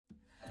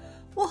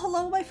Well,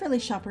 hello my friendly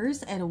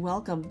shoppers and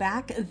welcome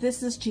back.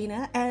 This is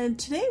Gina and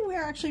today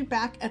we're actually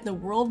back at the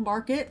World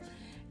Market,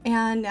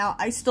 and now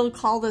I still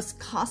call this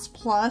Cost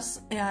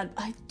Plus, and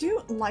I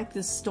do like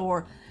this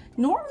store.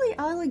 Normally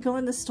I only go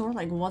in the store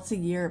like once a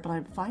year, but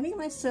I'm finding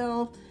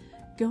myself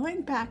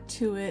going back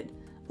to it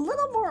a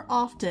little more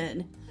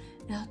often.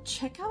 Now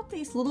check out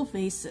these little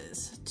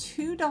vases,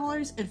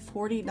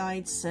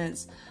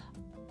 $2.49.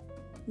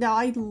 Now,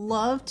 I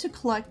love to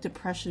collect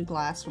depression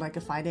glass when I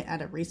can find it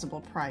at a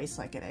reasonable price,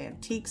 like at an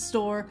antique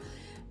store,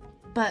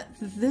 but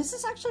this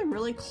is actually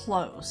really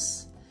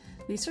close.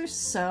 These are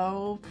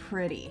so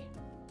pretty.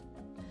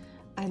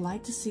 I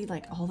like to see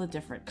like all the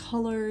different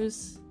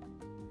colors.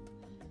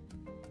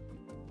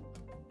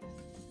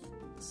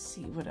 Let's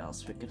see what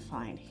else we could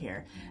find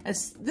here.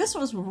 As this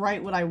was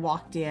right when I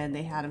walked in,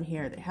 they had them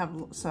here. They have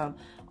some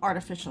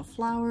artificial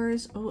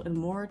flowers. Oh, and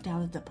more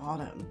down at the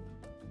bottom.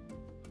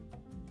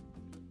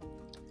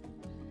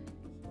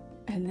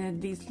 And then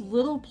these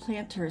little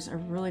planters are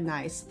really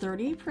nice,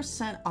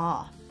 30%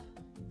 off.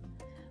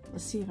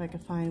 Let's see if I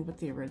can find what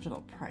the original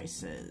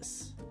price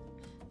is.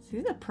 See,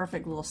 the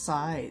perfect little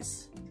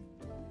size.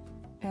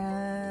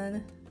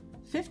 And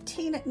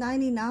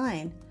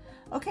 $15.99.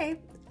 Okay,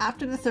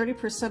 after the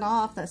 30%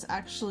 off, that's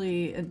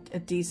actually a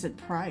decent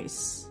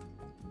price.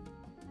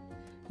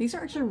 These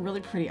are actually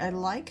really pretty. I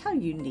like how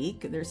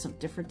unique. There's some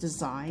different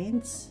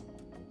designs.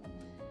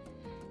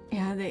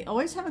 And they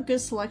always have a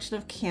good selection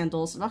of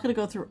candles. I'm not going to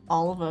go through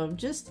all of them,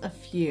 just a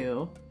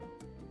few.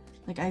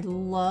 Like, I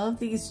love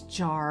these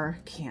jar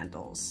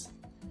candles.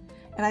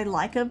 And I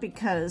like them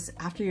because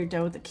after you're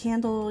done with the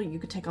candle, you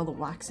can take all the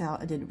wax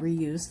out and then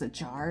reuse the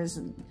jars.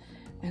 And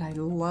I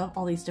love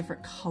all these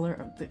different color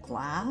of the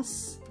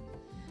glass.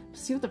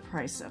 Let's see what the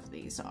price of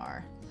these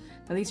are.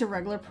 Now, these are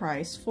regular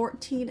price,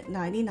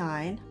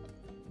 $14.99.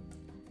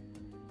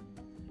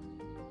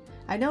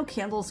 I know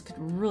candles could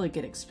really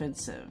get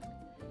expensive.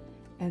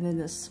 And then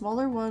the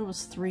smaller one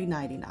was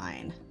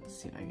 $3.99.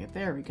 Let's see if I get,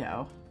 there we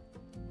go.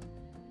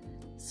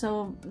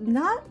 So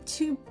not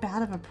too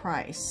bad of a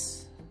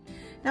price.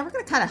 Now we're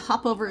gonna kind of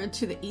hop over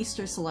into the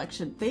Easter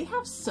selection. They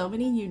have so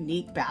many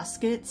unique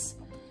baskets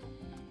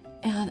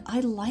and I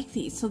like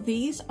these. So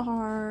these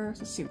are,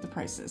 let's see what the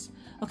price is.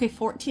 Okay,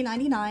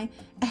 $14.99.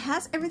 It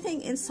has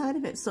everything inside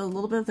of it. So a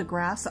little bit of the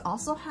grass. It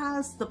also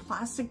has the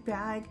plastic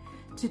bag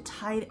to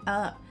tie it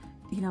up,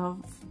 you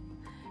know.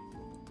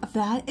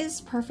 That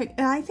is perfect.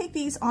 And I think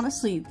these,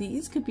 honestly,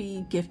 these could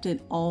be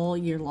gifted all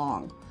year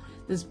long.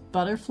 This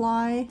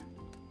butterfly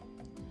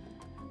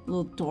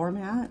little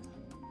doormat.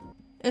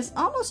 It's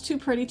almost too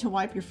pretty to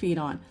wipe your feet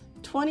on.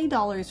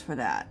 $20 for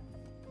that.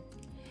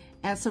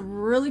 And some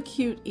really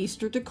cute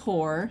Easter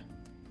decor.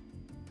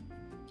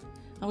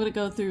 I'm going to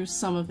go through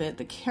some of it.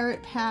 The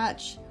carrot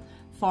patch,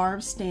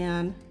 farm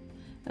stand.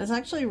 That's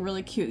actually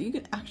really cute. You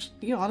could actually,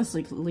 you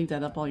honestly could leave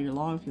that up all year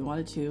long if you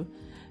wanted to.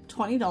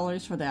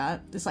 $20 for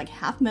that. It's like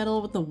half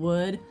metal with the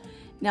wood.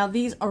 Now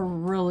these are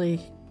really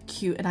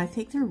cute and I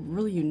think they're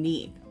really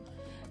unique.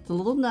 The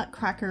little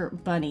nutcracker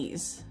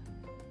bunnies.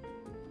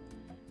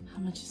 How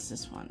much is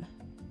this one?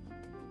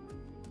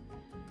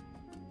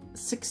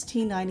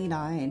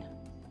 $16.99.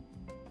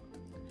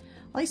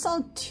 I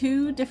saw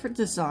two different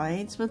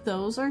designs, but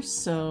those are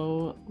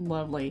so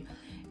lovely.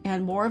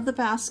 And more of the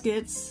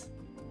baskets.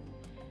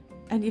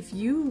 And if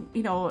you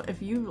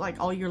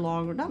like all year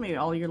long, or not maybe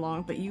all year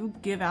long, but you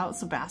give out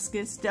some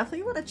baskets,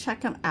 definitely want to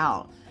check them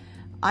out.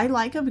 I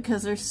like them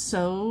because they're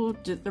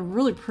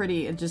really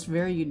pretty and just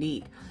very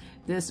unique.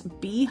 This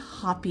bee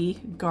hoppy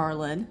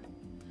garland,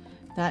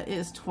 that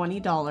is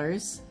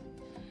 $20.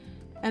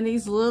 And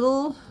these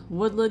little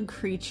woodland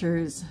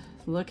creatures,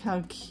 look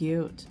how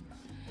cute.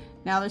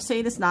 Now they're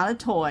saying it's not a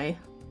toy,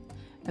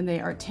 and they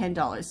are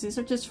 $10. These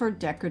are just for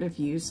decorative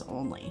use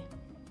only.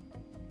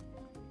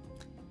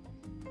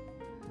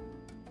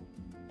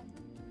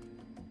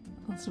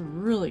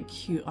 Some really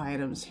cute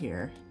items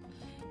here,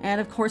 and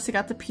of course they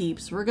got the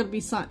peeps. We're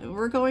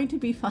going to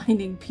be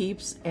finding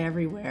peeps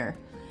everywhere,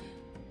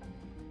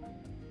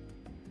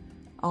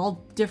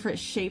 all different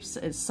shapes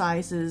and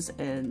sizes,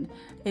 and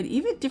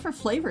even different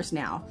flavors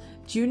now.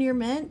 Junior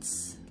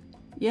mints,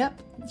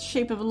 yep,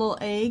 shape of a little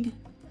egg.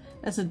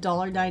 That's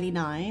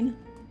 $1.99.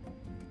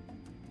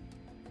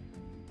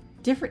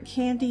 Different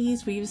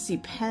candies. We even see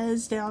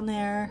Pez down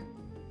there.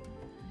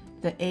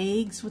 The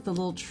eggs with the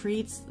little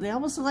treats, they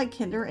almost look like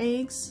Kinder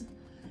eggs,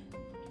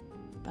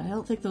 but I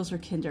don't think those are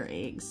Kinder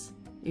eggs.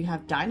 You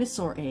have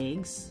dinosaur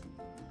eggs,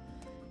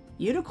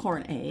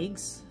 unicorn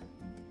eggs.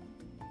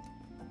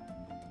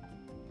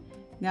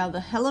 Now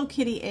the Hello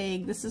Kitty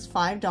egg, this is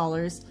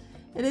 $5.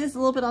 It is a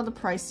little bit on the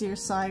pricier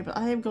side, but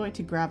I am going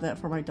to grab that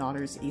for my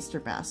daughter's Easter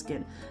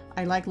basket.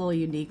 I like little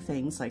unique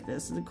things like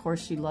this, and of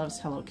course she loves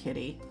Hello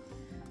Kitty.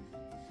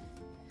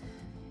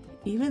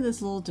 Even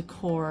this little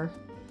decor.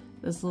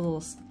 This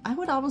little, I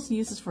would almost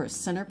use this for a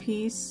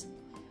centerpiece,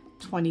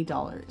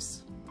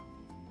 $20.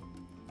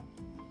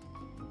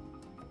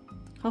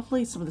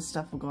 Hopefully some of the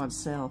stuff will go on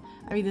sale.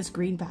 I mean, this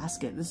green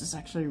basket, this is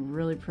actually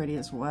really pretty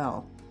as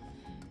well.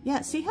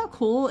 Yeah, see how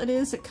cool it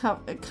is? It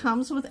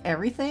comes with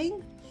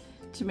everything.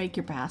 to make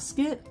your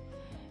basket.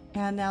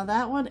 And now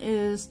that one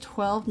is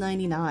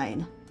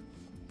 $12.99.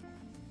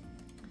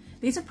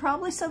 These are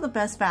probably some of the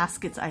best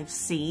baskets I've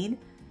seen.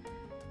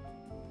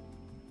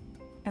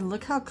 And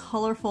look how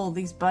colorful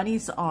these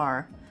bunnies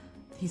are.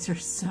 These are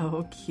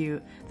so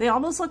cute. They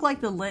almost look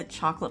like the Lindt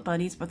chocolate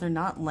bunnies, but they're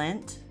not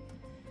Lindt.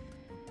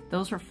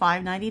 Those were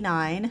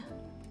 $5.99.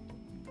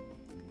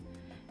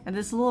 And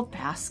this little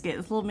basket,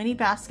 this little mini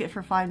basket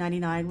for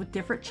 $5.99 with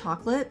different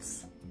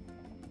chocolates.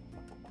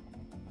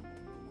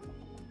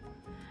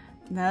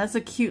 Now that's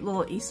a cute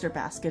little Easter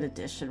basket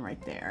edition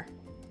right there.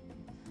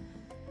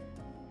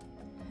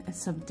 And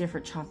some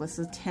different chocolates.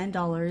 So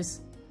 $10.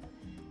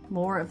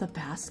 More of the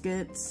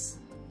baskets.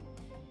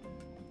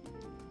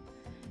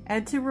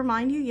 And to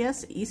remind you,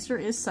 yes, Easter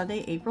is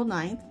Sunday, April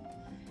 9th.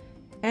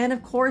 And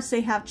of course,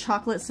 they have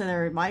chocolates that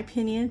are, in my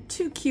opinion,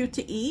 too cute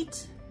to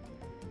eat.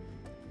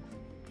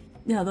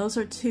 Now, those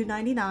are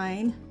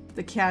 $2.99.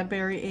 The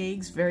Cadbury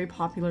eggs, very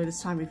popular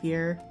this time of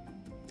year.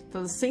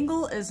 So the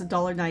single is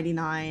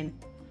 $1.99.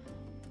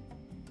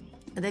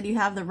 And then you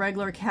have the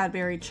regular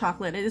Cadbury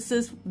chocolate. And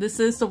this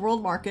is the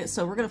world market,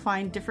 so we're going to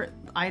find different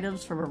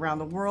items from around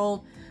the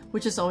world,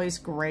 which is always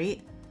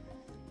great.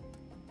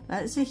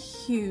 That is a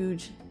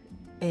huge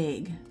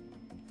egg.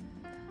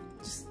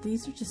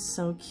 These are just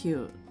so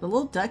cute. The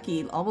little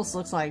ducky almost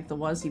looks like the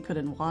ones you put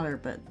in water,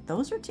 but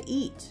those are to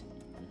eat.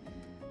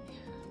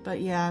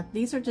 But yeah,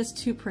 these are just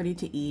too pretty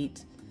to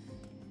eat.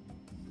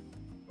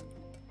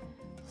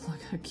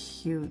 Look how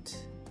cute.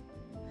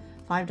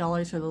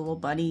 $5 for the little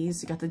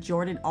bunnies. You got the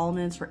Jordan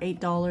almonds for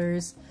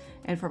 $8.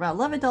 And for about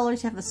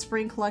 $11, you have the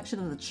spring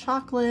collection of the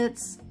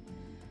chocolates.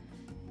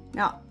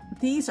 Now,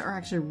 these are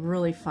actually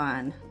really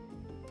fun.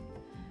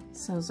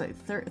 So it's like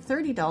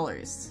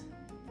 $30.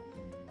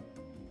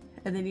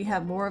 And then you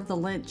have more of the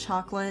Lindt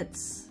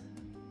chocolates.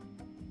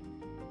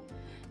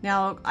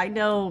 Now, I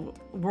know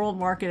World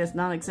Market is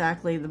not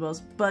exactly the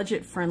most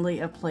budget-friendly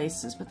of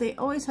places, but they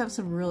always have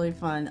some really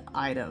fun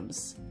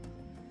items.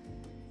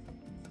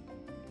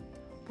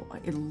 Boy,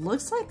 it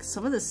looks like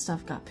some of this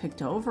stuff got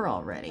picked over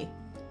already.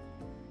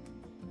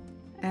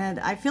 And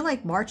I feel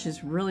like March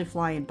is really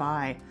flying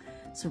by.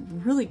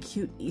 Some really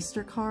cute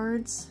Easter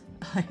cards.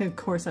 Of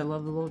course, I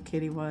love the little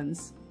kitty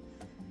ones.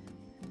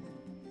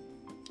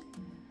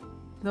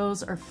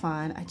 Those are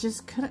fun. I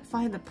just couldn't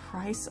find the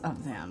price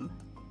of them.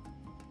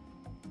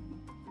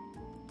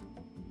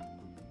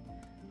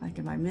 Like,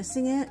 am I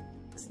missing it?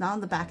 It's not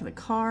on the back of the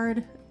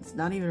card. It's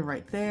not even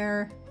right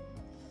there.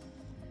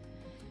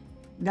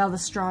 Now the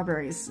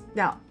strawberries.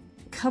 Now,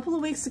 a couple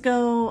of weeks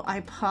ago, I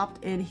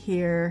popped in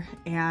here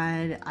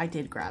and I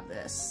did grab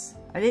this.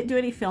 I didn't do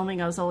any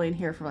filming. I was only in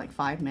here for like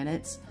 5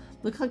 minutes.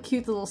 Look how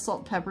cute the little salt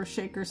and pepper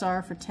shakers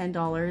are for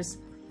 $10.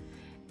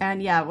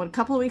 And yeah, a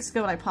couple of weeks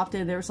ago when I popped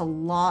in, there was a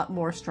lot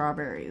more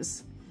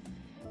strawberries.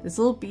 This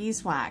little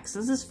beeswax.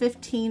 This is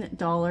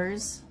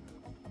 $15.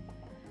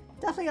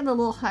 Definitely on a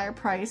little higher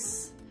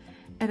price.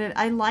 And then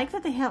I like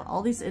that they have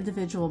all these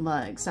individual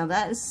mugs. Now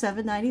that is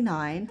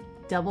 $7.99.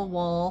 Double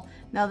wall.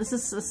 Now this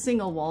is a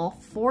single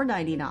wall,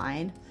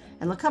 $4.99.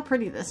 And look how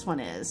pretty this one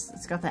is.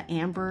 It's got the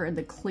amber and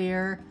the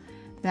clear.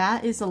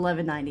 That is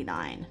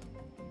 $11.99.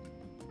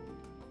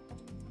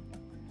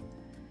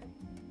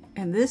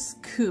 And this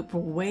coupe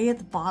way at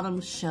the bottom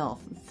shelf,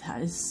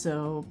 that is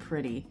so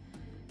pretty.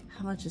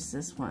 How much is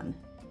this one?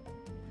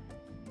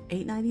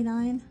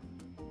 $8.99?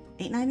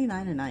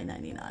 $8.99 or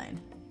 $9.99?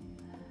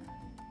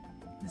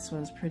 This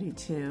one's pretty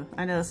too.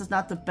 I know this is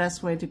not the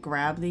best way to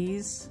grab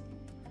these.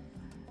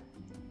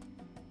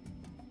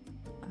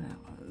 That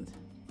one.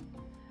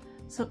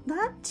 So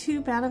not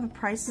too bad of a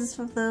prices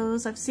for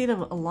those. I've seen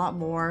them a lot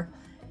more.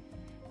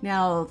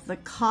 Now, the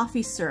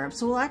coffee syrup.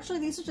 So, well, actually,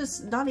 these are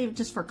just not even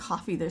just for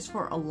coffee. There's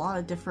for a lot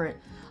of different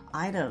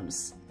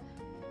items.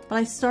 But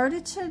I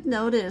started to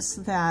notice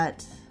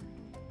that...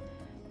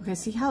 Okay,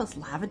 see how it's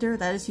lavender?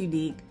 That is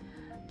unique.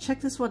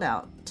 Check this one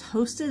out.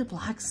 Toasted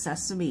black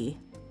sesame.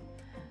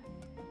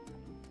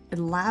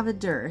 And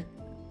lavender.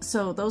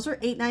 So, those are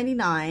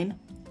 $8.99.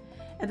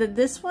 And then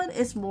this one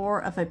is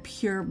more of a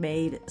pure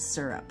made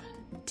syrup.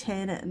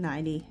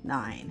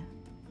 $10.99.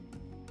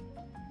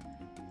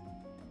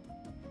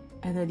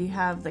 And then you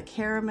have the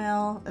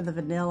caramel and the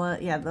vanilla.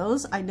 Yeah,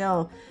 those I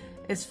know.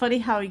 It's funny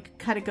how you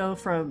kind of go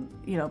from,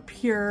 you know,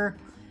 pure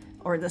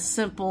or the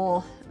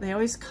simple. They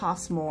always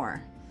cost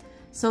more.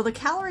 So the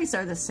calories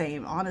are the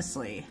same,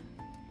 honestly.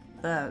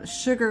 The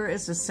sugar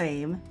is the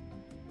same.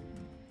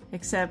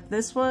 Except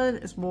this one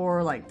is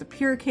more like the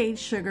pure cane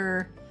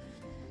sugar.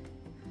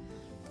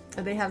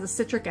 And they have the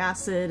citric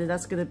acid, and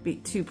that's going to be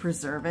to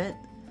preserve it.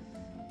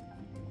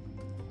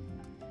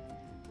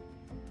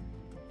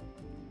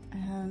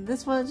 And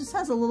this one just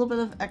has a little bit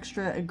of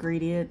extra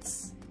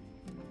ingredients.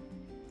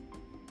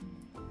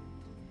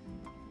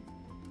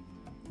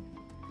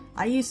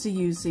 I used to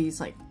use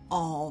these like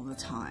all the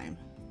time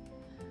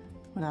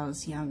when I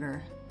was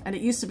younger. And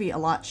it used to be a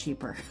lot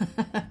cheaper.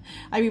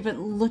 I mean, but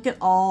look at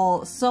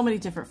so many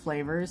different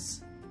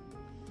flavors.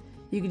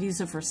 You could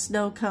use it for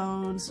snow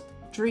cones,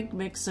 drink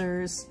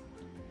mixers.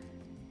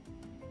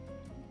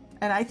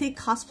 And I think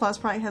Cost Plus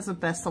probably has the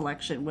best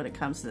selection when it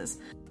comes to this.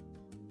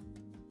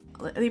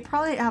 They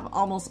probably have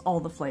almost all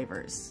the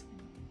flavors.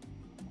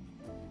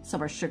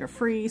 Some are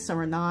sugar-free, some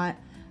are not.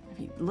 I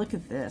mean, look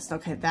at this.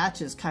 Okay, that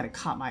just kind of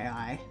caught my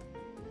eye.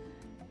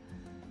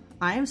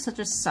 I am such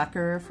a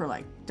sucker for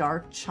like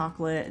dark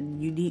chocolate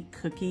and unique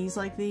cookies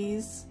like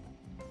these.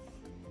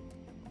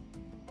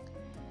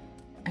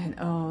 And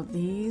oh,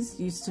 these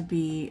used to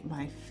be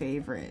my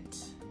favorite.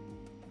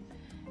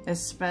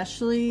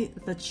 Especially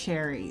the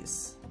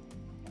cherries.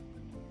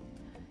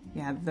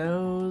 Yeah,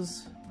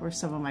 those were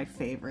some of my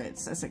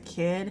favorites as a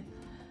kid.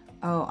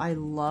 Oh, I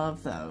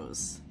love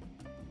those.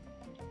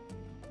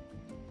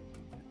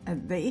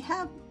 And they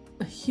have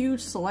a huge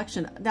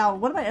selection. Now,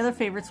 one of my other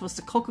favorites was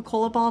the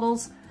Coca-Cola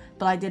bottles,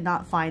 but I did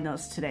not find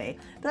those today.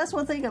 But that's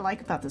one thing I like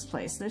about this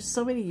place. There's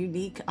so many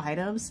unique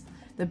items.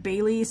 The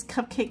Bailey's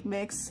Cupcake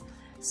Mix,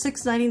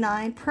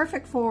 $6.99,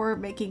 perfect for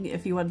making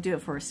if you want to do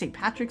it for St.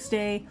 Patrick's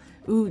Day.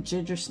 Ooh,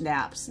 ginger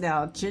snaps.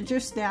 Now,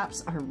 ginger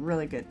snaps are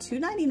really good.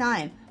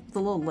 $2.99 with a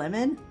little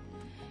lemon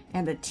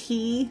and the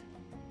tea.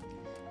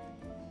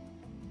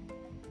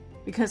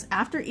 Because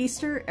after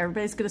Easter,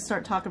 everybody's going to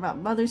start talking about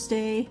Mother's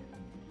Day.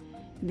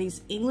 And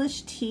these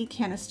English tea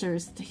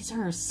canisters, these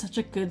are such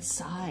a good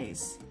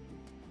size.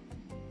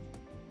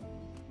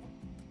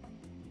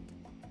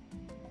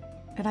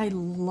 And I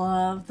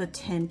love the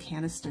 10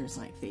 canisters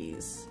like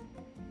these.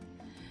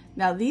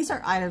 Now these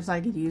are items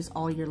I could use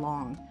all year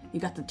long. You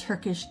got the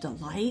Turkish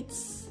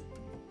Delights.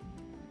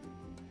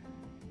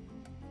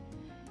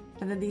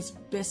 And then these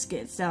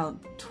biscuits. Now,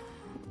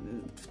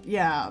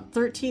 yeah,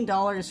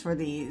 $13 for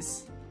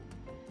these.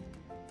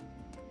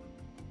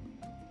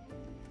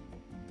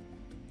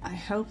 I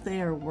hope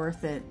they are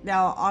worth it.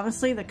 Now,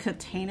 honestly, the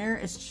container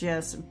is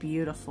just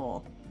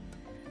beautiful.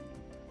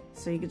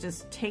 So you can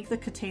just take the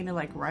container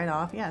like right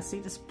off. Yeah,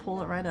 see, just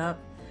pull it right up.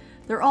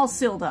 They're all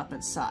sealed up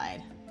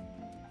inside.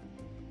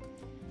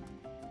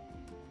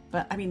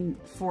 But I mean,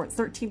 for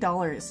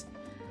 $13,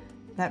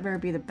 that better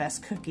be the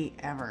best cookie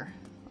ever,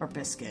 or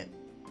biscuit.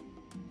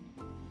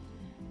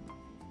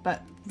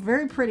 But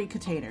very pretty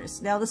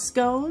containers. Now the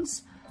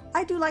scones,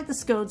 I do like the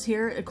scones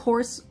here. Of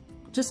course,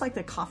 just like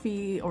the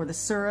coffee or the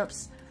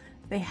syrups,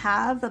 they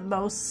have the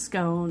most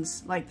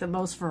scones, like the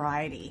most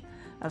variety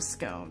of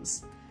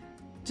scones.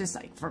 Just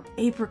like from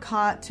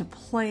apricot to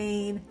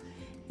plain,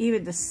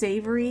 even the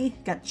savory,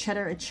 got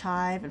cheddar and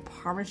chive and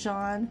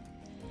Parmesan.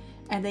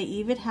 And they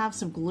even have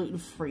some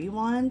gluten-free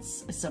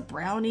ones, some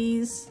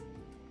brownies.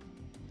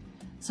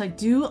 So I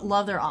do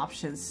love their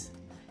options.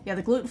 Yeah,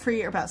 the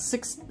gluten-free are about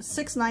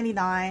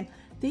 $6.99.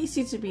 These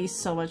seem to be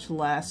so much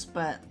less,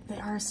 but they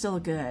are still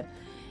good.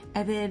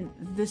 And then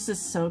this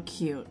is so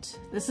cute.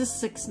 This is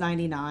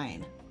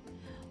 $6.99.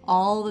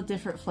 All the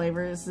different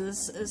flavors.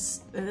 It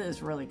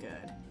is really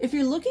good. If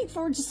you're looking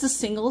for just the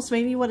singles,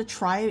 maybe you want to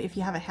try it if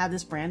you haven't had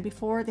this brand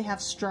before. They have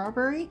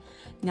strawberry,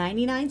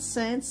 99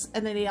 cents,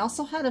 and then they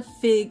also had a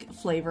fig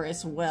flavor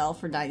as well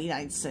for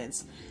 99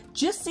 cents.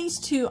 Just these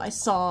two I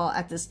saw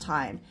at this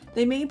time.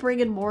 They may bring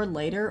in more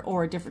later,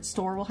 or a different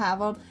store will have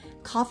them.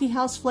 Coffee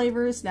house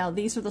flavors. Now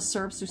these are the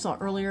syrups we saw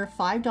earlier,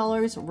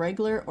 $5,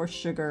 regular or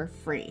sugar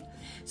free.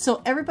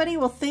 So everybody,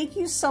 well, thank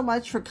you so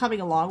much for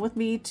coming along with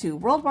me to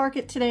World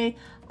Market today.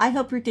 I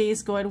hope your day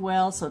is going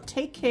well, so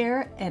take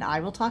care, and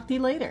I will talk to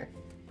you later.